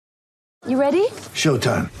You ready?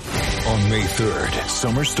 Showtime. On May 3rd,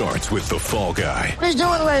 summer starts with The Fall Guy. Let's do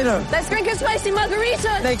it later. Let's drink a spicy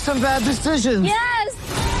margarita. Make some bad decisions.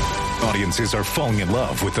 Yes. Audiences are falling in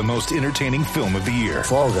love with the most entertaining film of the year.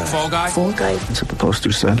 Fall Guy. Fall Guy? Fall guy. That's what the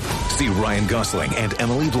poster said. See Ryan Gosling and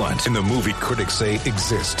Emily Blunt in the movie critics say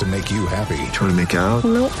exists to make you happy. Trying to make it out?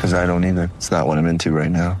 Nope. Because I don't either. It's not what I'm into right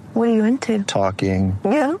now. What are you into? Talking.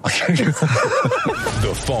 Yeah.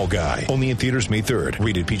 The Fall Guy. Only in theaters May 3rd.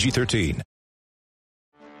 Rated PG-13.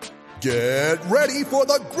 Get ready for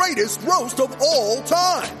the greatest roast of all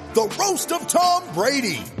time. The Roast of Tom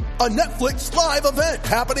Brady. A Netflix live event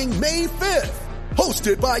happening May 5th.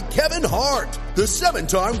 Hosted by Kevin Hart. The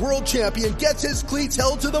 7-time world champion gets his cleats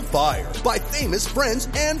held to the fire by famous friends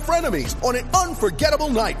and frenemies on an unforgettable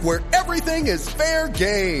night where everything is fair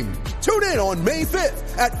game. Tune in on May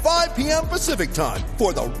 5th at 5 p.m. Pacific time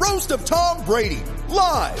for the Roast of Tom Brady.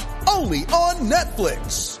 Live only on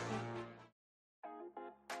Netflix.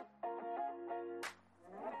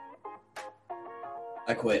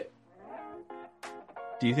 I quit.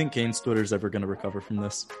 Do you think Kane's Twitter's ever going to recover from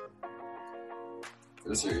this?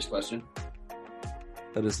 That's a serious question.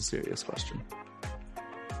 That is a serious question.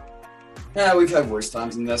 Yeah, we've had worse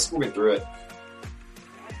times than this. We'll get through it.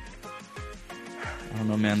 I don't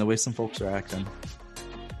know, man. The way some folks are acting.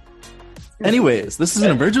 Anyways, this is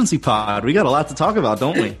an emergency pod. We got a lot to talk about,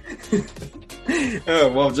 don't we?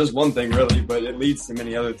 Well, just one thing, really, but it leads to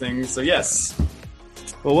many other things. So, yes.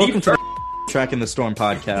 Well, welcome to the Tracking the Storm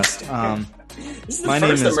podcast. This is the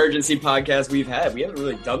first emergency podcast we've had. We haven't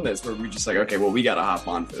really done this where we're just like, okay, well, we got to hop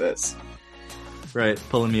on for this. Right,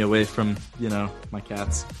 pulling me away from, my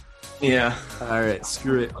cats. Yeah. All right,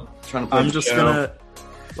 screw it. I'm just gonna...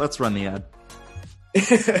 Let's run the ad.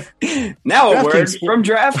 Now a word from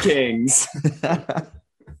DraftKings.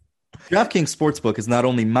 DraftKings Sportsbook is not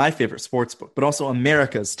only my favorite sportsbook, but also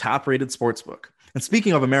America's top-rated sportsbook. And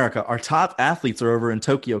speaking of America, our top athletes are over in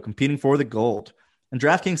Tokyo competing for the gold. And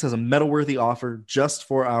DraftKings has a medal-worthy offer just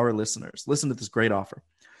for our listeners. Listen to this great offer.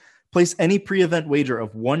 Place any pre-event wager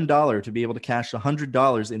of $1 to be able to cash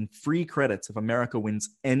 $100 in free credits if America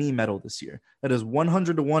wins any medal this year. That is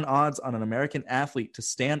 100-1 odds on an American athlete to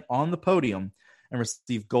stand on the podium and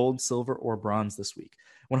receive gold, silver, or bronze this week.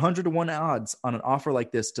 100-1 odds on an offer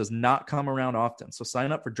like this does not come around often. So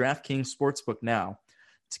sign up for DraftKings Sportsbook now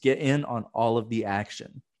to get in on all of the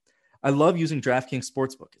action. I love using DraftKings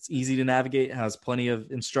Sportsbook. It's easy to navigate, has plenty of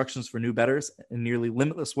instructions for new bettors, and nearly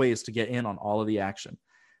limitless ways to get in on all of the action.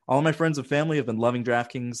 All of my friends and family have been loving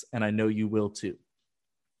DraftKings, and I know you will too.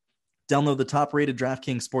 Download the top-rated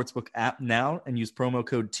DraftKings Sportsbook app now and use promo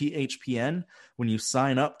code THPN when you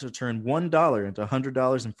sign up to turn $1 into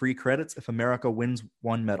 $100 in free credits if America wins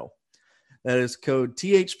one medal. That is code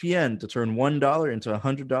THPN to turn $1 into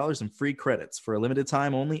 $100 in free credits for a limited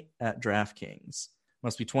time only at DraftKings.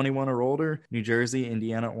 Must be 21 or older, New Jersey,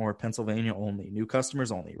 Indiana, or Pennsylvania only. New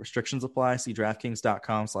customers only. Restrictions apply. See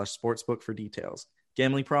DraftKings.com/sportsbook for details.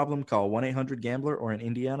 Gambling problem? Call 1-800-GAMBLER or in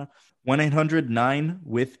Indiana,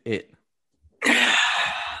 1-800-9-WITH-IT.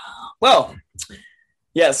 Well,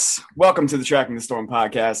 yes, welcome to the Tracking the Storm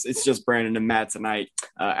podcast. It's just Brandon and Matt tonight.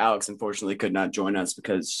 Alex, unfortunately, could not join us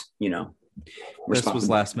because, this was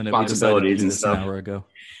last minute. We decided to do this an hour ago.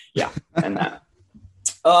 Yeah, and that.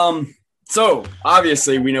 So,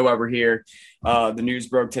 obviously, we know why we're here. The news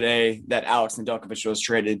broke today that Alex Nedeljkovic was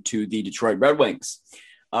traded to the Detroit Red Wings.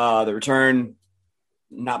 The return,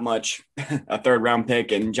 not much, a third-round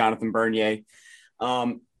pick and Jonathan Bernier.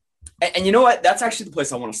 And you know what? That's actually the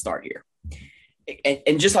place I want to start here.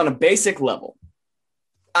 And just on a basic level,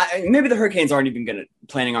 maybe the Hurricanes aren't even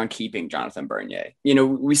planning on keeping Jonathan Bernier.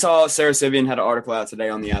 We saw Sarah Sivian had an article out today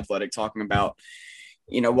on The Athletic talking about,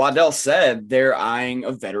 Waddell said they're eyeing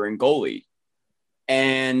a veteran goalie.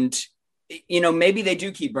 And, maybe they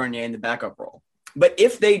do keep Bernier in the backup role. But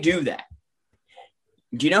if they do that,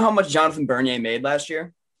 do you know how much Jonathan Bernier made last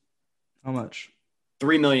year? How much?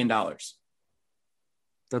 $3 million.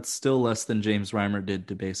 That's still less than James Reimer did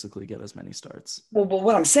to basically get as many starts. Well, but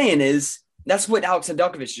what I'm saying is that's what Alex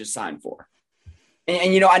Nedeljkovic just signed for.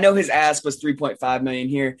 And I know his ask was $3.5 million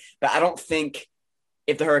here, but I don't think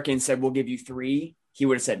if the Hurricanes said, we'll give you $3 million, he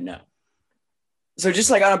would have said no. So just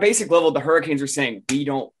like on a basic level, the Hurricanes are saying, we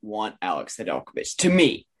don't want Alex Nedeljkovic. To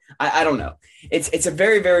me, I don't know. It's a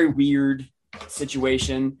very, very weird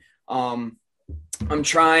situation. I'm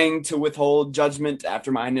trying to withhold judgment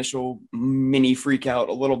after my initial mini freak out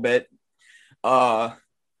a little bit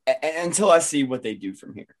until I see what they do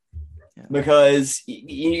from here. Yeah. Because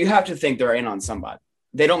you have to think they're in on somebody.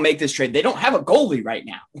 They don't make this trade. They don't have a goalie right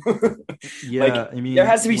now. Yeah, there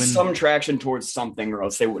has to be some traction towards something or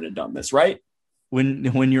else they would have done this, right?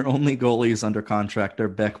 when your only goalies under contract are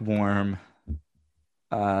Beck Warm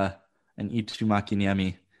and Itu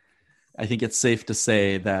Makiniemi, I think it's safe to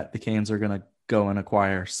say that the Canes are going to go and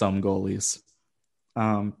acquire some goalies.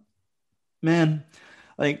 Man,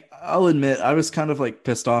 like, I'll admit, I was kind of like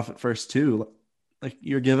pissed off at first too. Like,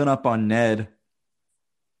 you're giving up on Ned.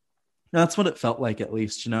 That's what it felt like, at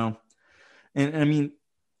least, you know? And I mean,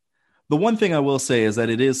 the one thing I will say is that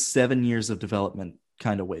it is 7 years of development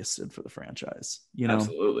kind of wasted for the franchise. You know,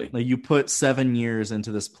 Absolutely. Like, you put 7 years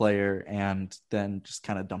into this player and then just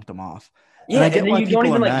kind of dumped him off. Yeah, and then you don't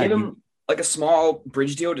even like give You- him like a small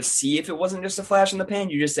bridge deal to see if it wasn't just a flash in the pan.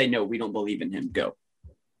 You just say, no, we don't believe in him. Go.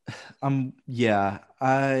 Yeah,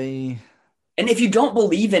 And if you don't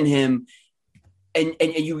believe in him and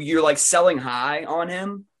you're like selling high on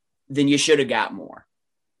him, then you should have got more.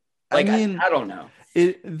 Like, I mean, I don't know.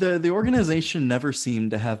 The organization never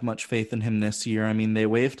seemed to have much faith in him this year. I mean, they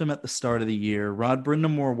waived him at the start of the year. Rod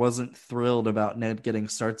Brindamore wasn't thrilled about Ned getting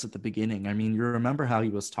starts at the beginning. I mean, you remember how he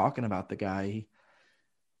was talking about the guy.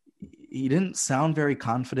 He didn't sound very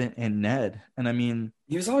confident in Ned. And I mean,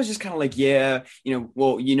 he was always just kind of like, yeah, you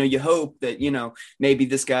hope that, maybe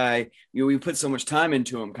this guy, we put so much time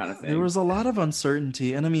into him kind of thing. There was a lot of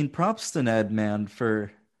uncertainty. And I mean, props to Ned, man,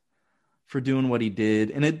 for doing what he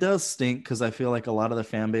did. And it does stink because I feel like a lot of the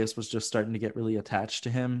fan base was just starting to get really attached to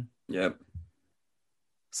him. Yep.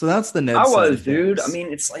 So that's the Ned. I side was, of dude. things. I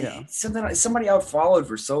mean, it's like somebody I followed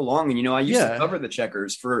for so long. And, I used to cover the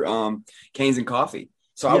Checkers for Canes and Coffee.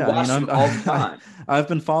 So I watched him all the time. I've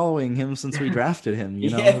been following him since we drafted him,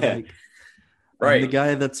 Yeah. Right. I'm the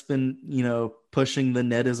guy that's been, pushing the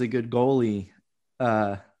Ned as a good goalie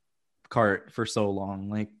cart for so long.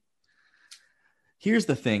 Like, here's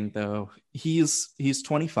the thing, though. He's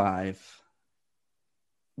 25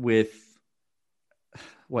 with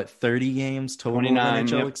 30 games total 29,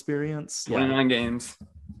 NHL yep. experience. 29 games.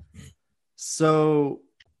 So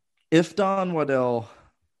if Don Waddell,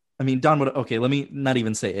 okay, let me not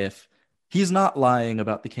even say if. He's not lying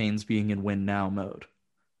about the Canes being in win now mode.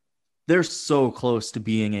 They're so close to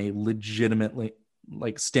being a legitimately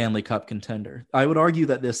like Stanley Cup contender. I would argue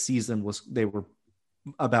that this season they were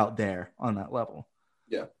about there on that level.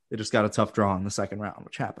 Yeah. They just got a tough draw in the second round,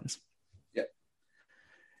 which happens. Yeah.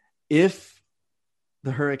 If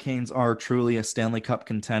the Hurricanes are truly a Stanley Cup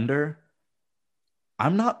contender,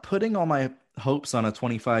 I'm not putting all my hopes on a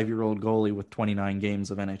 25-year-old goalie with 29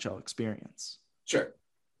 games of NHL experience. Sure.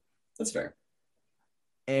 That's fair.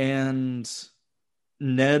 And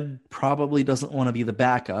Ned probably doesn't want to be the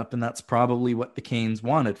backup, and that's probably what the Canes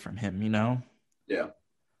wanted from him, Yeah.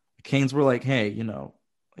 The Canes were like, hey,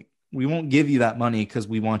 like, we won't give you that money because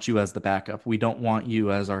we want you as the backup. We don't want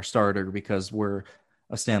you as our starter because we're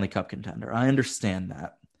a Stanley Cup contender. I understand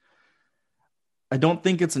that. I don't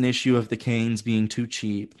think it's an issue of the Canes being too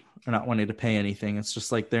cheap or not wanting to pay anything. It's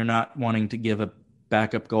just like they're not wanting to give a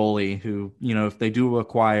backup goalie who, if they do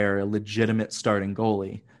acquire a legitimate starting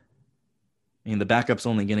goalie, I mean, the backup's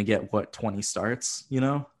only going to get 20 starts,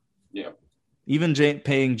 Yeah. Even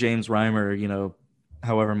paying James Reimer,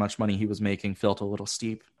 however much money he was making felt a little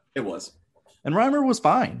steep. It was. And Reimer was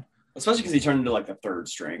fine. Especially because he turned into like the third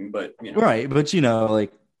string, but Right, but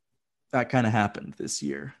like that kind of happened this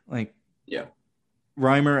year. Like, yeah.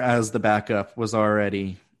 Reimer as the backup was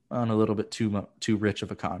already on a little bit too rich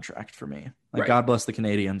of a contract for me. Like, right. God bless the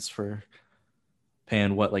Canadians for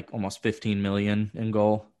paying almost $15 million in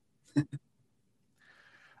goal.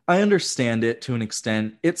 I understand it to an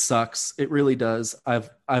extent. It sucks. It really does. I've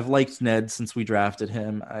liked Ned since we drafted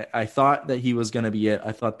him. I thought that he was going to be it.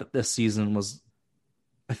 I thought that this season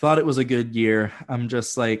I thought it was a good year. I'm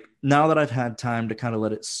just like, now that I've had time to kind of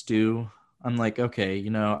let it stew, I'm like, okay,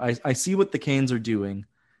 I see what the Canes are doing.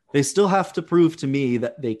 They still have to prove to me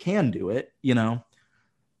that they can do it,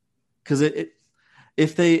 because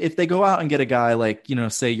if they go out and get a guy like,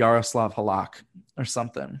 say Yaroslav Halak or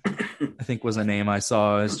something, I think was a name I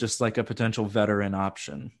saw as just like a potential veteran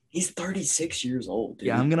option. He's 36 years old, dude.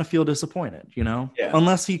 Yeah, I'm going to feel disappointed, Yeah.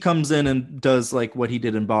 Unless he comes in and does like what he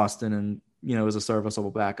did in Boston and, is a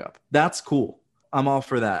serviceable backup. That's cool. I'm all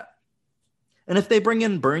for that. And if they bring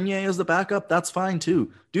in Bernier as the backup, that's fine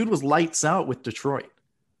too. Dude was lights out with Detroit.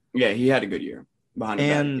 Yeah, he had a good year behind the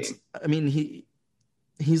And back team. I mean,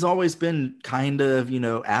 he's always been kind of,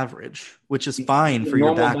 average, which is fine for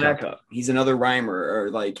your backup. He's another Reimer, or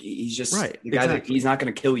like he's just right, the guy exactly. that he's not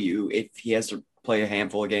going to kill you if he has to play a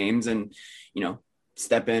handful of games and,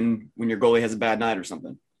 step in when your goalie has a bad night or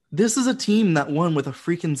something. This is a team that won with a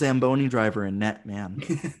freaking Zamboni driver in net, man.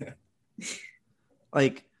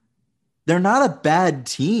 Like, they're not a bad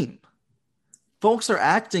team. Folks are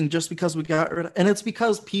acting just because we got rid of, and it's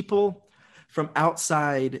because from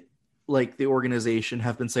outside like the organization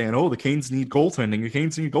have been saying, oh, the Canes need goaltending. The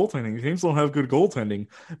Canes need goaltending. The Canes don't have good goaltending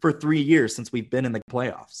for 3 years since we've been in the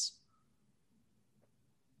playoffs.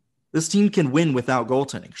 This team can win without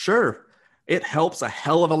goaltending. Sure, it helps a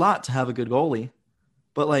hell of a lot to have a good goalie.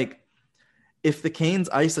 But like, if the Canes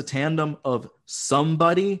ice a tandem of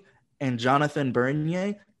somebody and Jonathan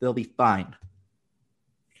Bernier, they'll be fine.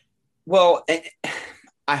 Well,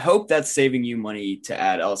 I hope that's saving you money to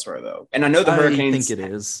add elsewhere, though. And I know the Hurricanes, I think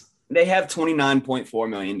it is. They have $29.4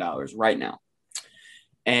 million right now.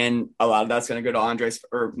 And a lot of that's going to go to Andrei,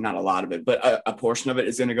 or not a lot of it, but a portion of it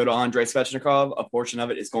is going to go to Andrei Svechnikov. A portion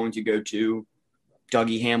of it is going to go to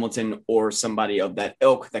Dougie Hamilton or somebody of that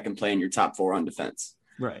ilk that can play in your top four on defense.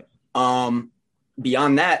 Right.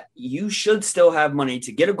 Beyond that, you should still have money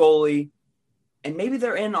to get a goalie, and maybe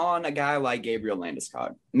they're in on a guy like Gabriel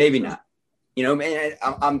Landeskog. Maybe not. You know, man,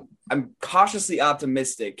 I'm cautiously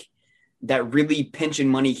optimistic that really pinching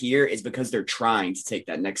money here is because they're trying to take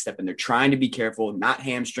that next step, and they're trying to be careful, not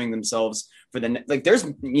hamstring themselves for the like. There's,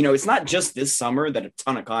 you know, it's not just this summer that a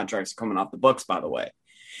ton of contracts are coming off the books. By the way,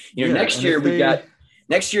 you know, next year they've got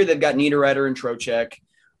Niederreiter and Trocheck,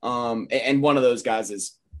 and one of those guys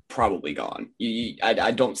is probably gone.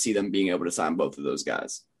 I don't see them being able to sign both of those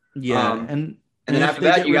guys. Yeah, and then after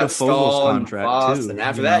that you got Stahl and Voss, and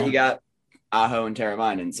after that you got Aho and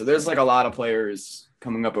Teravainen. So there's like a lot of players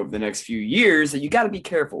coming up over the next few years that you got to be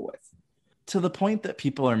careful with. To the point that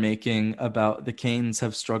people are making about the Canes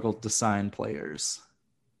have struggled to sign players.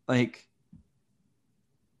 Like,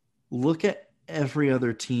 look at every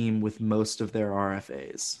other team with most of their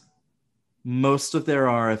RFAs. Most of their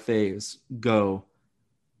RFAs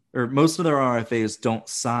don't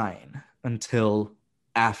sign until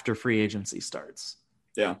after free agency starts.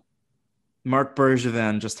 Yeah. Mark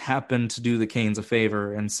Bergevin just happened to do the Canes a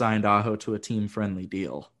favor and signed Aho to a team-friendly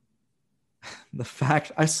deal. The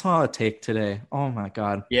fact, I saw a take today, oh my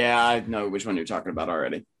God. Yeah, I know which one you're talking about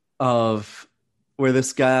already. Of where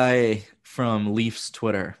this guy from Leafs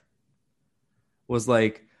Twitter was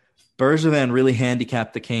like, Bergevin really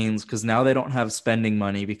handicapped the Canes because now they don't have spending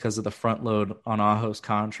money because of the front load on Aho's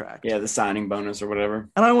contract. Yeah, the signing bonus or whatever.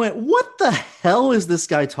 And I went, what the hell is this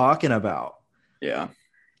guy talking about? Yeah.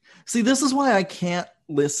 See, this is why I can't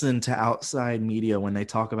listen to outside media when they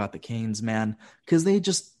talk about the Canes, man, because they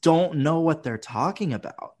just don't know what they're talking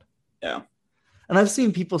about. Yeah. And I've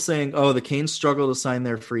seen people saying, oh, the Canes struggle to sign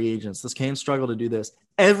their free agents. This Canes struggle to do this.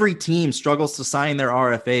 Every team struggles to sign their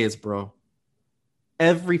RFAs, bro.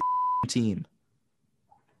 Every team.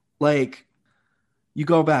 Like, you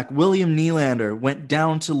go back, William Nylander went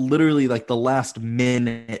down to literally like the last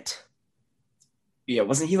minute. Yeah,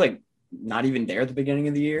 wasn't he like not even there at the beginning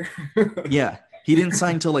of the year? Yeah, he didn't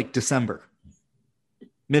sign till like December.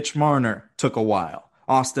 Mitch Marner took a while.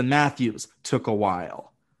 Austin Matthews took a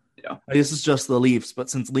while. Yeah. This is just the Leafs, but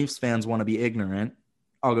since Leafs fans want to be ignorant,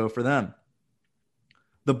 I'll go for them.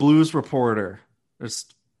 The Blues reporter is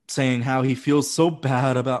saying how he feels so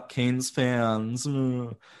bad about Canes fans.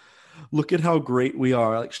 Look at how great we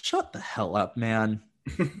are. Like, shut the hell up, man.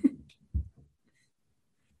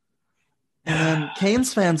 And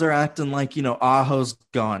Canes fans are acting like, you know, Aho's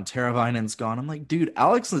gone, Teravainen's gone. I'm like, dude,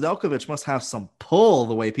 Alex Nedeljkovic must have some pull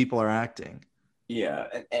the way people are acting. Yeah,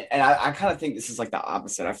 and I kind of think this is like the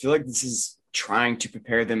opposite. I feel like this is trying to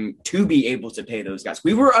prepare them to be able to pay those guys.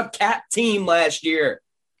 We were a cap team last year.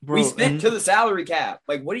 Bro, we spent to the salary cap.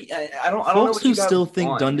 Like, what do you? I don't know. Folks who still think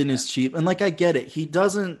Dundon is cheap, and like I get it, he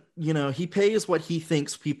doesn't. You know, he pays what he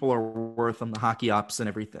thinks people are worth on the hockey ops and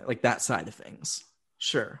everything, like that side of things.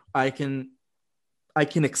 Sure, I can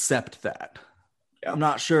accept that. Yeah. I'm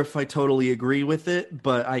not sure if I totally agree with it,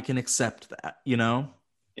 but I can accept that. You know?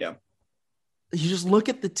 Yeah. You just look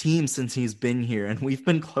at the team since he's been here, and we've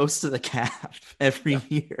been close to the cap every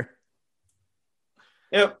year.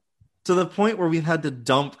 Yep. To the point where we've had to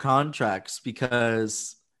dump contracts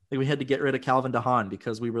because like, we had to get rid of Calvin DeHaan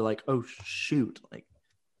because we were like, oh, shoot. Like,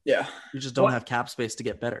 yeah, we just don't have cap space to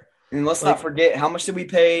get better. And let's not forget, how much did we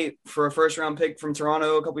pay for a first-round pick from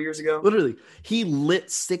Toronto a couple years ago? Literally, he lit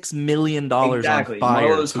 $6 million on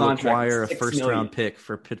fire to acquire a first-round pick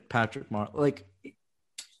for Patrick Marleau. Like,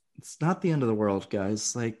 it's not the end of the world,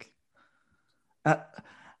 guys. Like,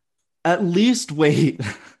 at least wait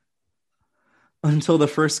until the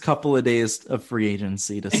first couple of days of free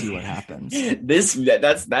agency to see what happens.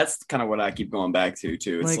 That's kind of what I keep going back to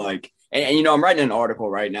too. It's like and you know, I'm writing an article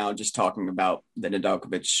right now just talking about the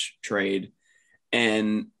Nedeljkovic trade,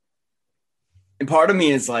 and part of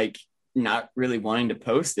me is like not really wanting to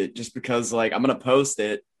post it just because like I'm gonna post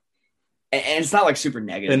it and it's not like super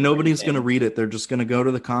negative and nobody's gonna read it. They're just gonna go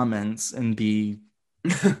to the comments and be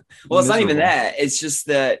Well, it's not even Miserable. that. It's just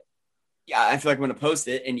that, yeah, I feel like I'm going to post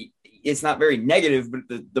it, and it's not very negative, but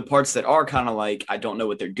the parts that are kind of like, I don't know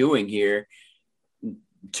what they're doing here.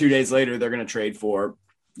 2 days later, they're going to trade for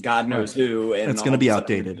God knows who. And It's going to be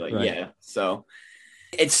outdated. like, right. yeah. So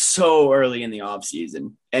it's so early in the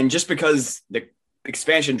offseason. And just because the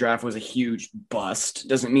expansion draft was a huge bust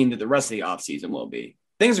doesn't mean that the rest of the offseason will be.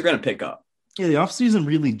 Things are going to pick up. Yeah, the offseason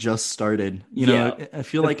really just started. You know, Yeah. I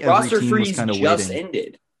feel The like roster every team was freeze kind of just waiting.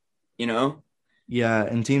 ended, you know? Yeah,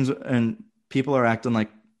 and teams and people are acting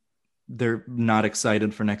like they're not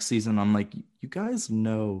excited for next season. I'm like, you guys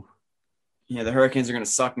know. Yeah, the Hurricanes are going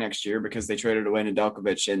to suck next year because they traded away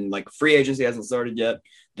Nedeljkovic, and like free agency hasn't started yet.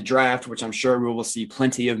 The draft, which I'm sure we will see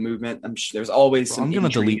plenty of movement. I'm sure there's always some. I'm gonna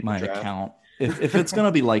intrigue delete in the my draft. account if it's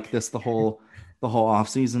gonna be like this the whole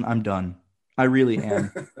offseason. I'm done. I really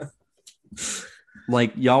am.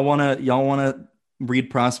 Like y'all wanna read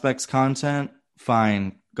prospects content?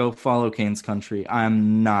 Fine, go follow Canes Country.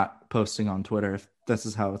 I'm not posting on Twitter if this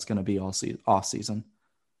is how it's gonna be all off season.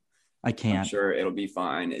 I I'm can't. sure it'll be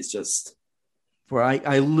fine. It's just For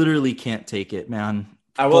I literally can't take it, man.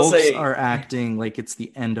 I will Folks say are acting like it's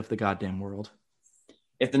the end of the goddamn world.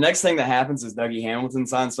 if the next thing that happens is Dougie Hamilton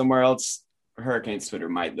signs somewhere else, Hurricanes Twitter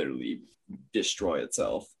might literally destroy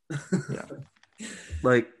itself. Yeah.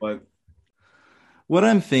 Like But what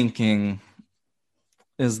I'm thinking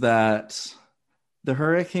is that the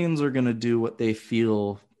Hurricanes are going to do what they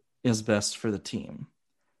feel is best for the team.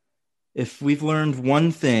 If we've learned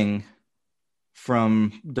one thing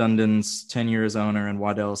from Dundon's tenure as owner and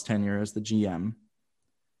Waddell's tenure as the GM,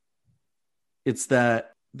 it's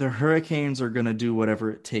that the Hurricanes are going to do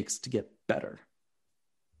whatever it takes to get better.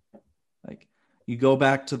 Like you go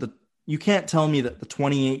back to you can't tell me that the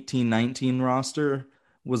 2018-19 roster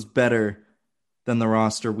was better than the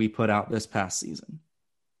roster we put out this past season,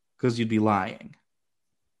 because you'd be lying.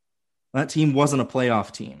 That team wasn't a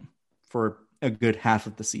playoff team for a good half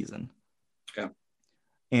of the season. Okay.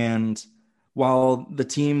 And while the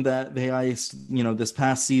team that they iced, this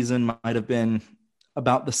past season might have been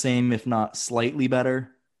about the same, if not slightly better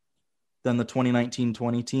than the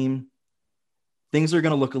 2019-20 team, things are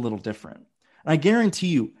going to look a little different. And I guarantee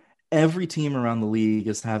you, every team around the league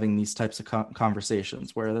is having these types of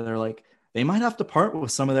conversations where they're like, they might have to part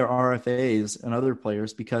with some of their RFAs and other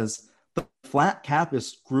players because the flat cap is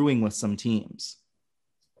screwing with some teams.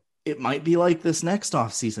 It might be like this next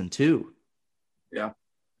offseason too. yeah,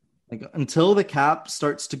 Like until the cap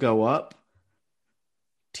starts to go up,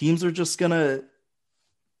 teams are just going to,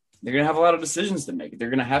 they're going to have a lot of decisions to make. They're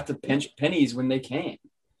going to have to pinch pennies when they can.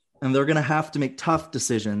 and they're going to have to make tough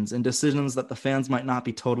decisions and decisions that the fans might not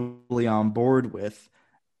be totally on board with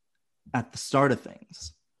at the start of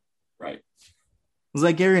things. Right. Because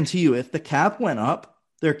I guarantee you, if the cap went up,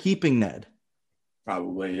 they're keeping Ned.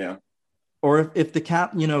 Probably, yeah. Or if the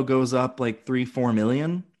cap, goes up like 3-4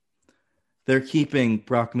 million, they're keeping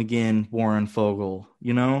Brock McGinn, Warren Fogle,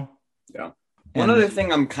 Yeah. One And- other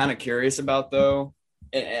thing I'm kind of curious about, though,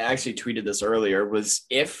 and I actually tweeted this earlier, was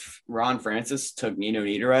if Ron Francis took Nino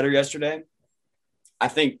Niederreiter yesterday, I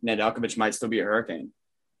think Nedeljkovic might still be a Hurricane.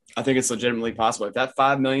 I think it's legitimately possible. If that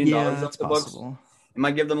 $5 million Yeah, off that's the books, possible. it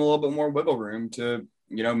might give them a little bit more wiggle room to,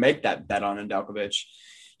 make that bet on Nedeljkovic.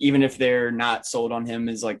 Even if they're not sold on him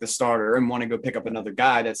as like the starter and want to go pick up another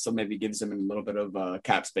guy, that still maybe gives them a little bit of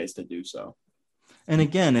cap space to do so. And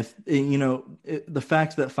again, if the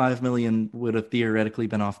fact that $5 million would have theoretically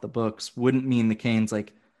been off the books wouldn't mean the Canes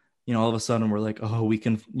all of a sudden we're like, oh, we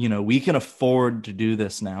can afford to do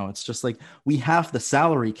this now. It's just like we have the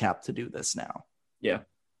salary cap to do this now. Yeah.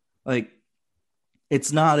 Like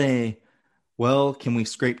it's not can we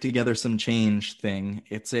scrape together some change thing?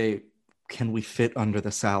 It's can we fit under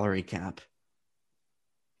the salary cap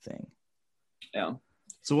thing? Yeah.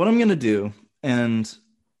 So what I'm going to do, and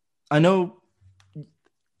I know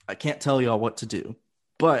I can't tell y'all what to do,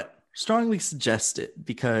 but strongly suggest it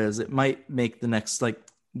because it might make the next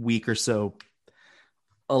week or so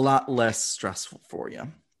a lot less stressful for you.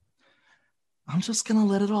 I'm just going to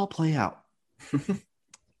let it all play out.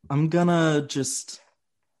 I'm going to just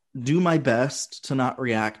do my best to not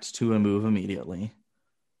react to a move immediately.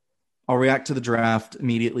 I'll react to the draft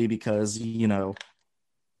immediately because,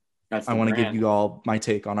 That's I the want to give brand. you all my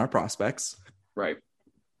take on our prospects. Right.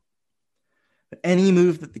 Any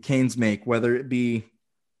move that the Canes make, whether it be,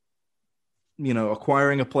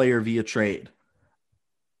 acquiring a player via trade,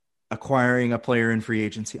 acquiring a player in free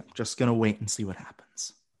agency, I'm just going to wait and see what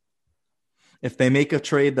happens. If they make a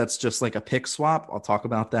trade that's just like a pick swap, I'll talk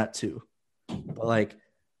about that too. But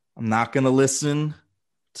I'm not going to listen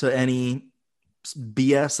to any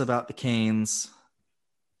BS about the Canes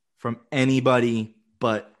from anybody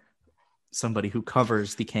but somebody who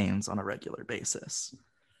covers the Canes on a regular basis.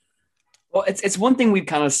 Well, it's one thing we've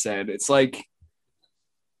kind of said. It's like,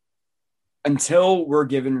 until we're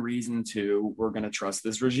given reason to, we're going to trust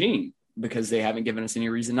this regime because they haven't given us any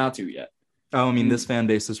reason not to yet. Oh, I mean, this fan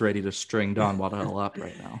base is ready to string Don Waddell up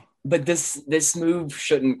right now. But this move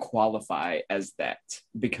shouldn't qualify as that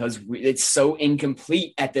because it's so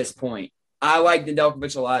incomplete at this point. I like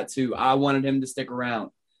Nedeljkovic a lot too. I wanted him to stick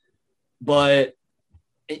around. But,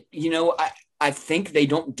 I think they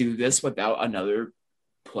don't do this without another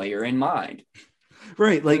player in mind.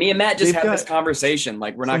 Right. Like, me and Matt just had this conversation.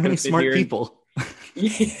 Like, we're not going to sit smart here. People.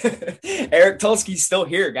 Eric Tulsky's still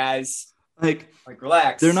here, guys. Like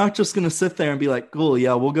relax. They're not just going to sit there and be like, cool,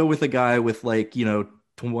 yeah, we'll go with a guy with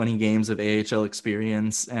 20 games of AHL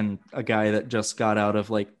experience and a guy that just got out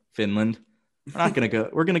of Finland. We're not going to go.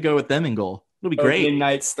 We're going to go with them in goal. It'll be great. Opening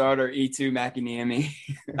night starter E2 Mäkiniemi.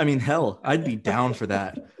 I mean, hell, I'd be down for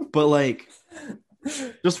that. But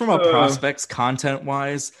just from a prospects content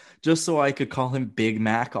wise, just so I could call him Big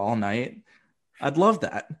Mac all night, I'd love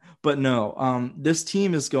that. But no, this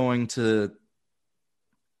team is going to.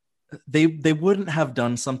 They wouldn't have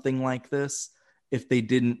done something like this if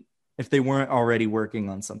they weren't already working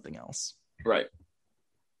on something else. Right.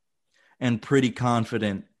 And pretty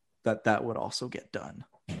confident that would also get done.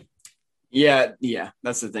 Yeah.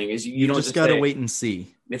 That's the thing is you don't just got to wait and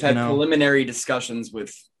see. They've had preliminary discussions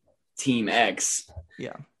with Team X.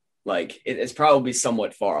 Yeah. It's probably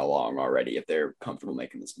somewhat far along already if they're comfortable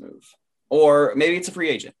making this move. Or maybe it's a free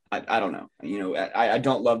agent. I don't know. I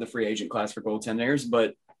don't love the free agent class for goaltenders,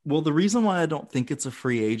 but. Well, the reason why I don't think it's a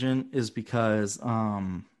free agent is because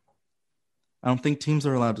I don't think teams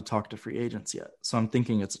are allowed to talk to free agents yet. So I'm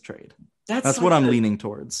thinking it's a trade. That's what I'm leaning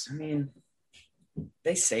towards. I mean,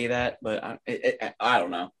 they say that, but I don't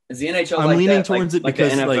know. Is the NHL I'm leaning towards it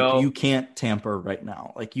because you you can't tamper right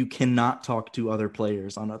now. You cannot talk to other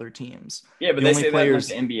players on other teams. Yeah, but they say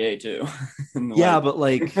that in the NBA too. Yeah, but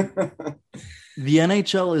the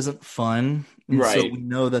NHL isn't fun. Right. So we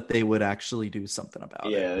know that they would actually do something about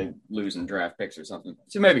it. Yeah, they losing draft picks or something.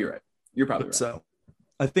 So maybe you're right. You're probably right. So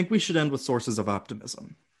I think we should end with sources of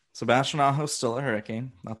optimism. Sebastian Aho's still a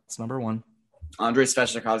Hurricane. That's number one. Andrei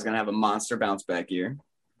Svechnikov is going to have a monster bounce back year.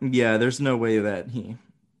 Yeah, there's no way that he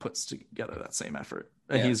puts together that same effort.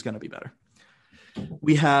 Yeah. He's going to be better.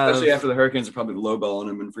 We have, especially after the Hurricanes are probably lowballing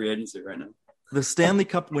him in free agency right now. The Stanley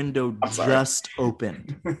Cup window just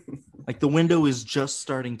opened. The window is just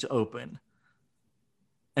starting to open.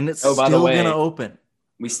 And it's still going to open.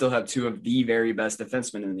 We still have two of the very best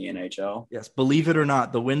defensemen in the NHL. Yes, believe it or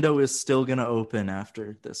not, the window is still going to open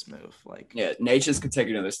after this move. Natchez could take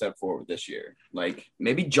another step forward this year.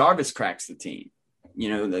 Maybe Jarvis cracks the team.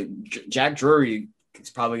 Jack Drury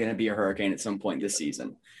is probably going to be a Hurricane at some point this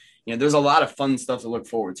season. There's a lot of fun stuff to look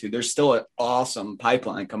forward to. There's still an awesome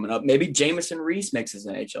pipeline coming up. Maybe Jamison Reese makes his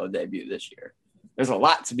NHL debut this year. There's a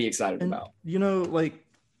lot to be excited about.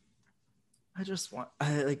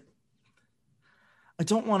 I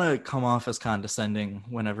don't want to come off as condescending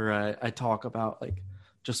whenever I talk about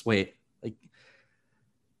just wait.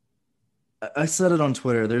 I said it on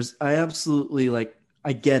Twitter. I absolutely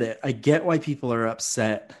I get it. I get why people are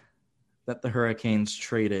upset that the Hurricanes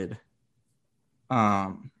traded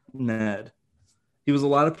Ned. He was a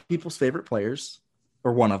lot of people's favorite players,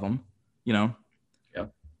 or one of them, Yeah.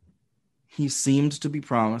 He seemed to be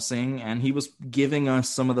promising, and he was giving us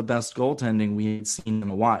some of the best goaltending we had seen in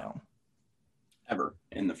a while. Ever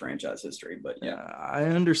in the franchise history, but yeah. I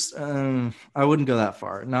understand. I wouldn't go that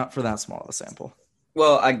far, not for that small a sample.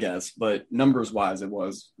 Well, I guess, but numbers wise it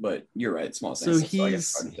was, but you're right, small sample, so I guess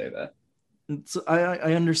it's hard to say that. So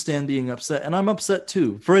I understand being upset, and I'm upset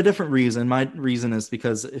too for a different reason. My reason is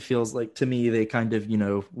because it feels like to me they kind of,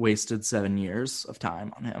 wasted 7 years of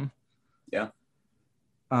time on him. Yeah.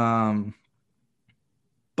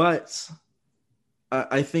 But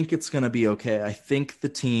I think it's going to be okay. I think the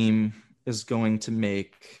team is going to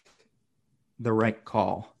make the right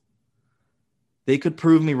call. They could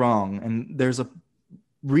prove me wrong, and there's a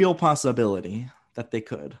real possibility that they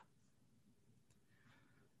could.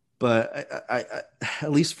 But I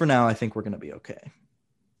at least for now, I think we're going to be okay.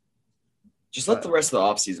 Just let the rest of the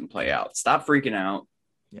offseason play out. Stop freaking out.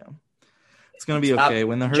 Yeah. It's going to be okay.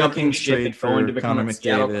 When the Hurricanes trade for Connor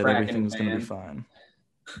McDavid, everything's going to be fine.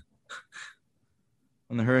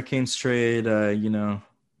 When the Hurricanes trade, Dylan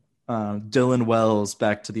Wells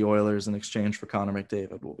back to the Oilers in exchange for Connor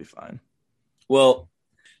McDavid, we'll be fine. Well,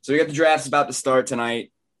 so we got the drafts about to start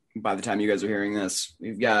tonight. By the time you guys are hearing this,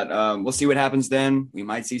 we've got, we'll see what happens then. We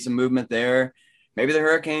might see some movement there. Maybe the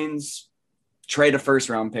Hurricanes trade a first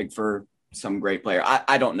round pick for some great player.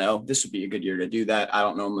 I don't know. This would be a good year to do that. I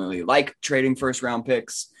don't normally like trading first round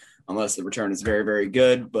picks unless the return is very, very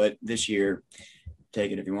good. But this year,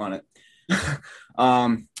 take it if you want it.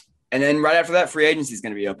 And then right after that, free agency is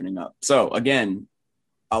going to be opening up. So again,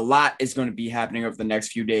 a lot is going to be happening over the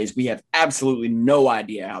next few days. We have absolutely no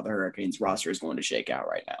idea how the Hurricanes roster is going to shake out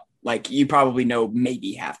right now. Like, you probably know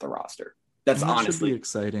maybe half the roster. That's honestly should be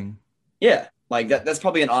exciting. Yeah. Like that's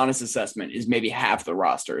probably an honest assessment, is maybe half the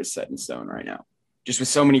roster is set in stone right now, just with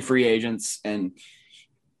so many free agents. And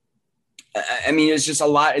I mean, it's just a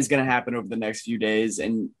lot is going to happen over the next few days,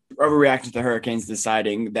 and overreaction to the Hurricanes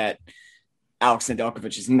deciding that Alex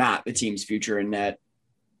Nedeljkovic is not the team's future in net.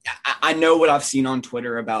 I know what I've seen on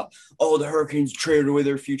Twitter about, oh, the Hurricanes traded away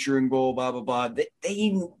their future in goal, blah, blah, blah.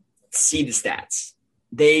 They see the stats.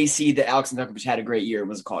 They see that Alex Nedeljkovic had a great year and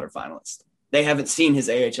was a Calder finalist. They haven't seen his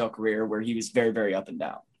AHL career where he was very, very up and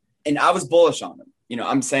down. And I was bullish on him. You know,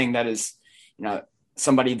 I'm saying that as, you know,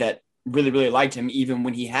 somebody that really, really liked him even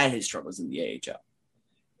when he had his struggles in the AHL.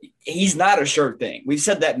 He's not a sure thing. We've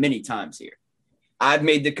said that many times here. I've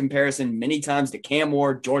made the comparison many times to Cam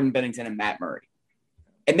Ward, Jordan Bennington, and Matt Murray.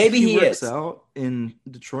 And maybe he works is out in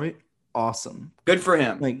Detroit. Awesome. good for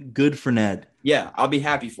him. Like, good for Ned. Yeah, I'll be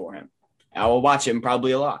happy for him. I will watch him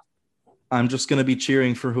probably a lot. I'm just going to be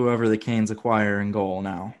cheering for whoever the Canes acquire in goal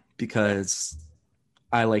now, because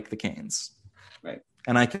I like the Canes. Right.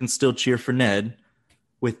 And I can still cheer for Ned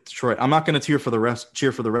with Detroit. I'm not going to cheer for the rest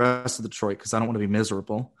of Detroit because I don't want to be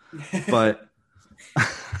miserable. But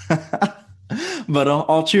but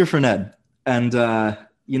I'll cheer for Ned. And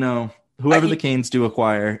you know, whoever the Canes do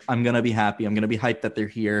acquire, I'm going to be happy. I'm going to be hyped that they're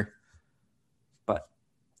here. But,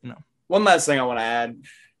 you know. One last thing I want to add.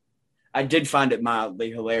 I did find it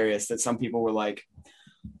mildly hilarious that some people were like,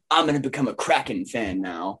 I'm going to become a Kraken fan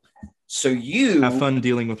now. So you have fun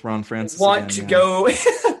dealing with Ron Francis. Go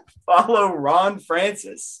follow Ron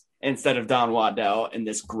Francis instead of Don Waddell in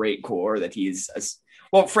this great core that he's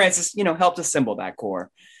Francis, you know, helped assemble that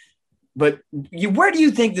core. But where do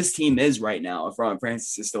you think this team is right now if Ron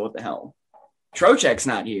Francis is still at the helm? Trocheck's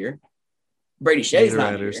not here. Brady Shea's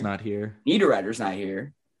not here. Niederreiter's not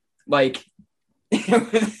here. Like,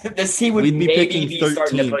 this team would we'd be picking be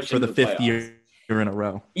starting to 13th for the fifth year in a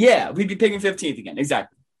row. Yeah, we'd be picking 15th again.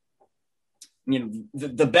 Exactly. You know,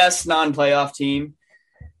 the best non-playoff team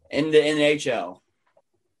in the NHL.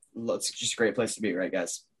 It's just a great place to be, right,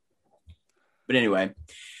 guys? But anyway,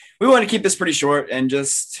 we want to keep this pretty short and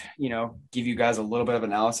just, you know, give you guys a little bit of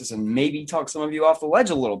analysis and maybe talk some of you off the ledge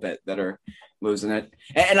a little bit that are losing it.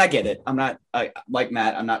 And I get it. Like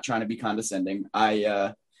Matt, I'm not trying to be condescending.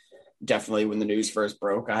 Definitely, when the news first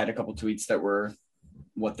broke, I had a couple tweets that were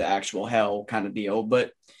what the actual hell kind of deal.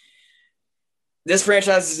 But this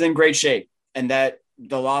franchise is in great shape, and that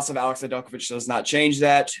the loss of Alex Nedeljkovic does not change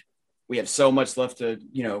that. We have so much left to,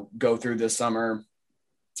 you know, go through this summer.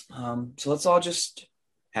 So let's all just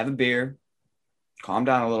have a beer, calm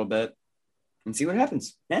down a little bit, and see what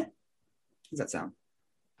happens. Yeah? How does that sound?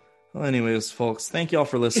 Well, anyways, folks, thank you all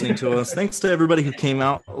for listening to us. Thanks to everybody who came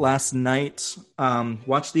out last night.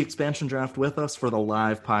 Watch the expansion draft with us for the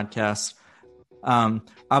live podcast.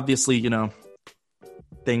 Obviously, you know,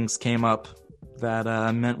 things came up that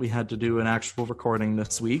meant we had to do an actual recording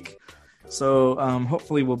this week. So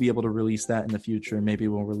hopefully we'll be able to release that in the future. Maybe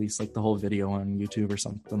we'll release like the whole video on YouTube or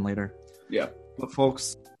something later. Yeah. But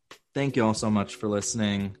folks, thank you all so much for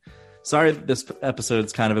listening. Sorry that this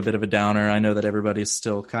episode's kind of a bit of a downer. I know that everybody's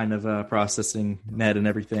still kind of processing Ned and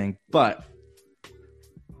everything, but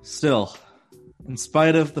still, in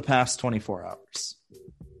spite of the past 24 hours.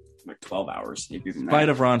 Like 12 hours. In spite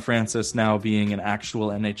of Ron Francis now being an actual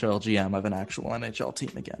NHL GM of an actual NHL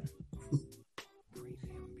team again.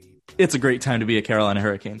 It's a great time to be a Carolina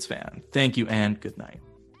Hurricanes fan. Thank you and good night.